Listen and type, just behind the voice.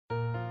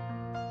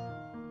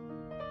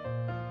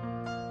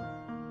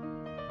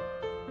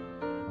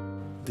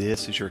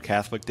This is your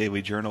Catholic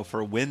Daily Journal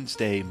for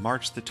Wednesday,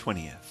 March the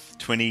 20th,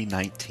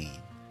 2019.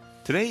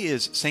 Today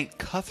is St.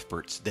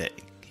 Cuthbert's Day.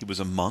 He was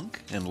a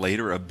monk and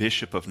later a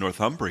bishop of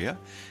Northumbria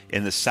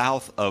in the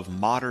south of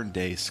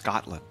modern-day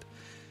Scotland.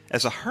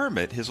 As a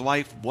hermit, his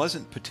life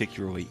wasn't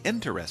particularly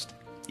interesting.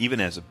 Even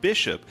as a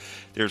bishop,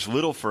 there's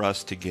little for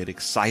us to get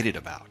excited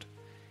about.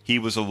 He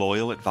was a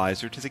loyal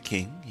advisor to the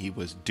king. He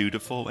was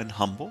dutiful and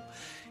humble.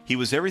 He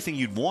was everything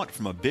you'd want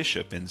from a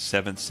bishop in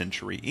 7th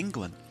century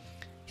England.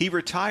 He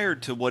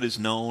retired to what is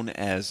known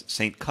as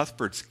St.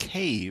 Cuthbert's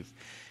Cave,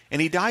 and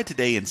he died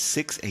today in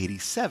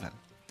 687.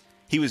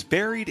 He was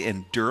buried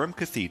in Durham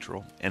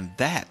Cathedral, and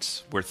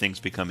that's where things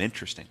become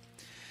interesting.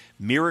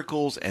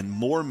 Miracles and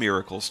more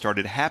miracles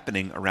started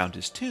happening around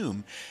his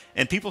tomb,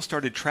 and people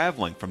started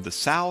traveling from the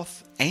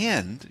south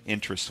and,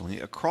 interestingly,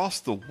 across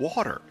the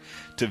water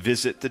to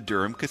visit the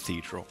Durham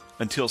Cathedral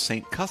until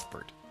St.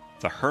 Cuthbert,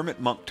 the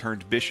hermit monk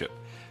turned bishop,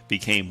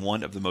 became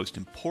one of the most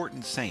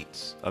important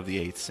saints of the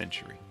 8th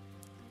century.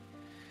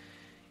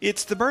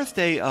 It's the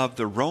birthday of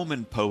the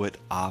Roman poet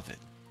Ovid.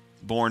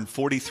 Born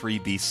 43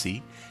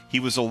 BC, he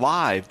was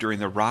alive during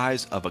the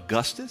rise of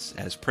Augustus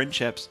as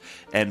princeps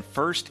and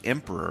first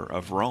emperor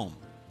of Rome.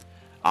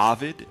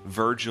 Ovid,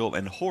 Virgil,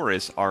 and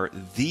Horace are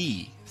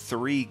the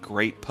three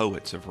great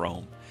poets of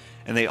Rome,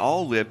 and they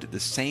all lived at the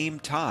same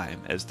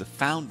time as the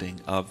founding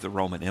of the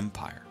Roman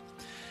Empire.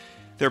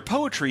 Their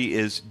poetry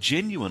is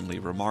genuinely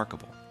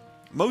remarkable.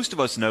 Most of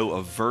us know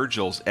of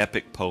Virgil's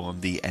epic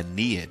poem, the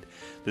Aeneid,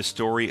 the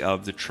story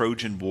of the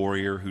Trojan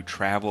warrior who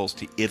travels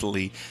to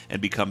Italy and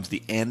becomes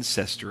the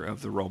ancestor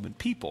of the Roman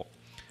people.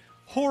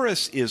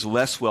 Horace is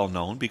less well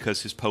known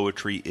because his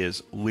poetry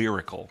is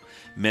lyrical,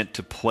 meant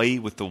to play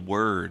with the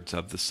words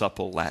of the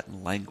supple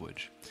Latin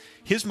language.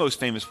 His most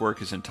famous work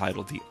is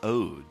entitled the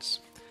Odes.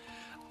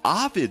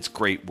 Ovid's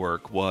great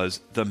work was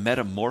the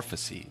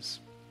Metamorphoses.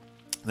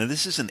 Now,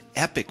 this is an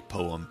epic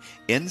poem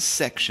in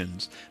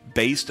sections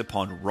based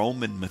upon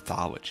Roman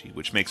mythology,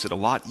 which makes it a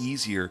lot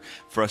easier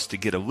for us to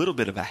get a little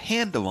bit of a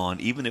handle on,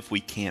 even if we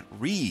can't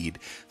read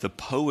the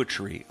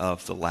poetry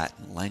of the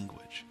Latin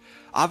language.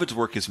 Ovid's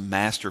work is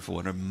masterful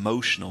and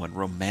emotional and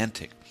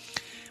romantic.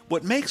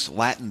 What makes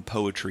Latin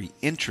poetry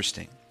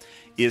interesting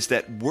is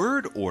that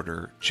word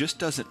order just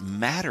doesn't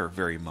matter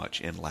very much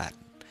in Latin.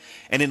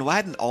 And in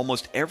Latin,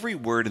 almost every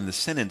word in the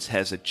sentence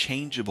has a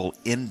changeable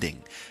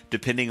ending,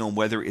 depending on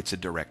whether it's a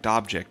direct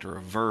object or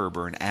a verb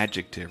or an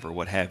adjective or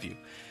what have you.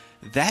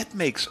 That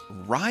makes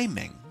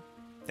rhyming,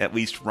 at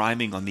least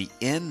rhyming on the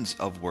ends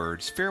of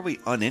words, fairly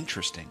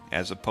uninteresting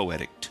as a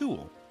poetic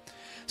tool.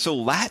 So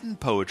Latin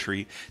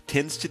poetry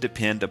tends to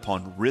depend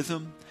upon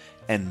rhythm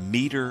and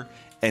meter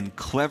and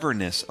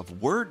cleverness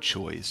of word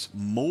choice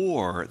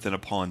more than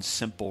upon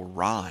simple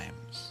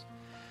rhymes.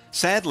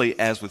 Sadly,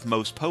 as with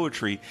most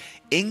poetry,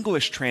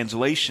 English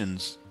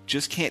translations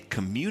just can't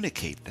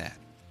communicate that.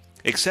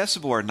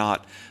 Accessible or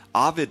not,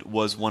 Ovid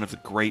was one of the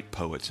great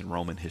poets in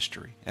Roman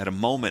history, at a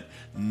moment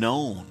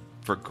known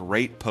for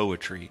great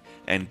poetry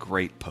and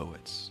great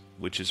poets,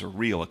 which is a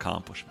real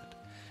accomplishment.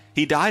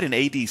 He died in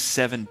AD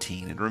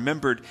 17 and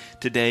remembered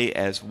today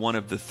as one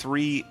of the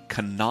three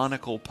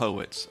canonical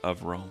poets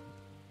of Rome.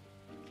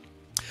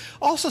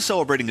 Also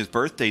celebrating his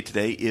birthday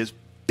today is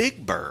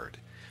Big Bird.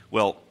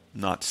 Well,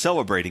 not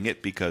celebrating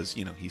it because,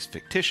 he's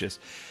fictitious,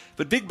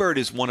 but Big Bird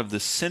is one of the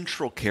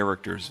central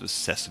characters of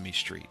Sesame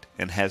Street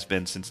and has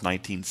been since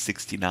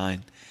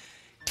 1969.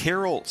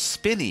 Caroll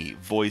Spinney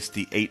voiced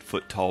the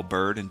 8-foot-tall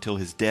bird until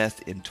his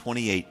death in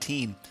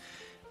 2018.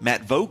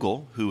 Matt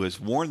Vogel, who has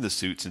worn the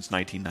suit since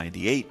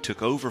 1998,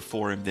 took over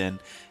for him then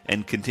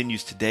and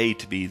continues today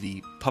to be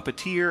the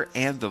puppeteer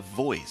and the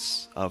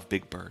voice of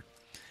Big Bird.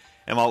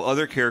 And while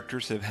other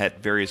characters have had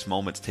various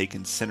moments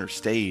taken center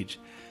stage,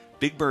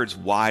 Big Bird's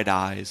wide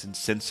eyes and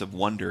sense of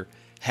wonder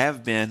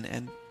have been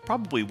and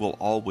probably will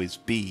always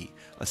be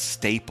a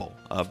staple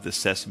of the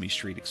Sesame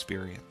Street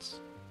experience.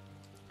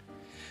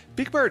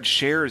 Big Bird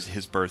shares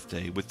his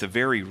birthday with the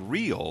very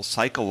real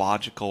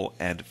psychological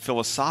and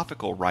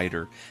philosophical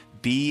writer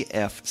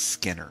B.F.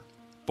 Skinner,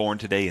 born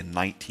today in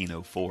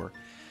 1904.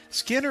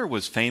 Skinner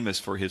was famous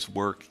for his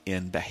work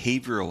in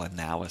behavioral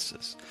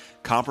analysis,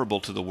 comparable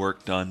to the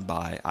work done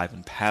by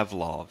Ivan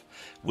Pavlov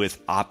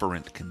with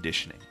operant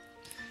conditioning.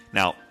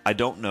 Now, I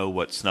don't know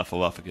what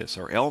Snuffleupagus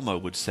or Elmo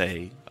would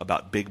say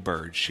about Big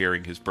Bird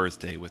sharing his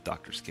birthday with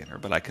Dr. Skinner,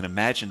 but I can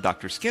imagine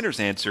Dr. Skinner's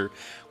answer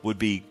would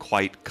be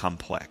quite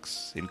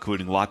complex,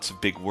 including lots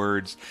of big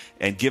words,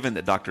 and given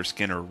that Dr.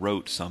 Skinner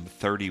wrote some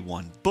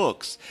 31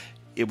 books,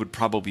 it would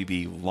probably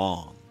be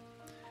long.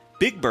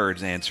 Big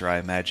Bird's answer, I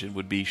imagine,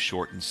 would be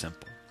short and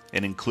simple,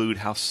 and include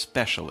how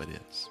special it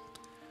is.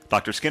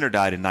 Dr. Skinner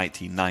died in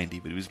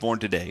 1990, but he was born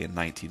today in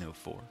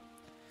 1904.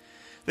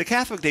 The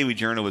Catholic Daily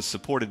Journal is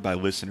supported by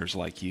listeners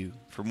like you.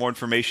 For more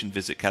information,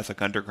 visit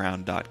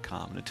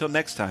CatholicUnderground.com. And until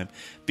next time,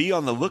 be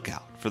on the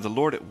lookout for the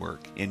Lord at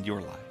work in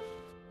your life.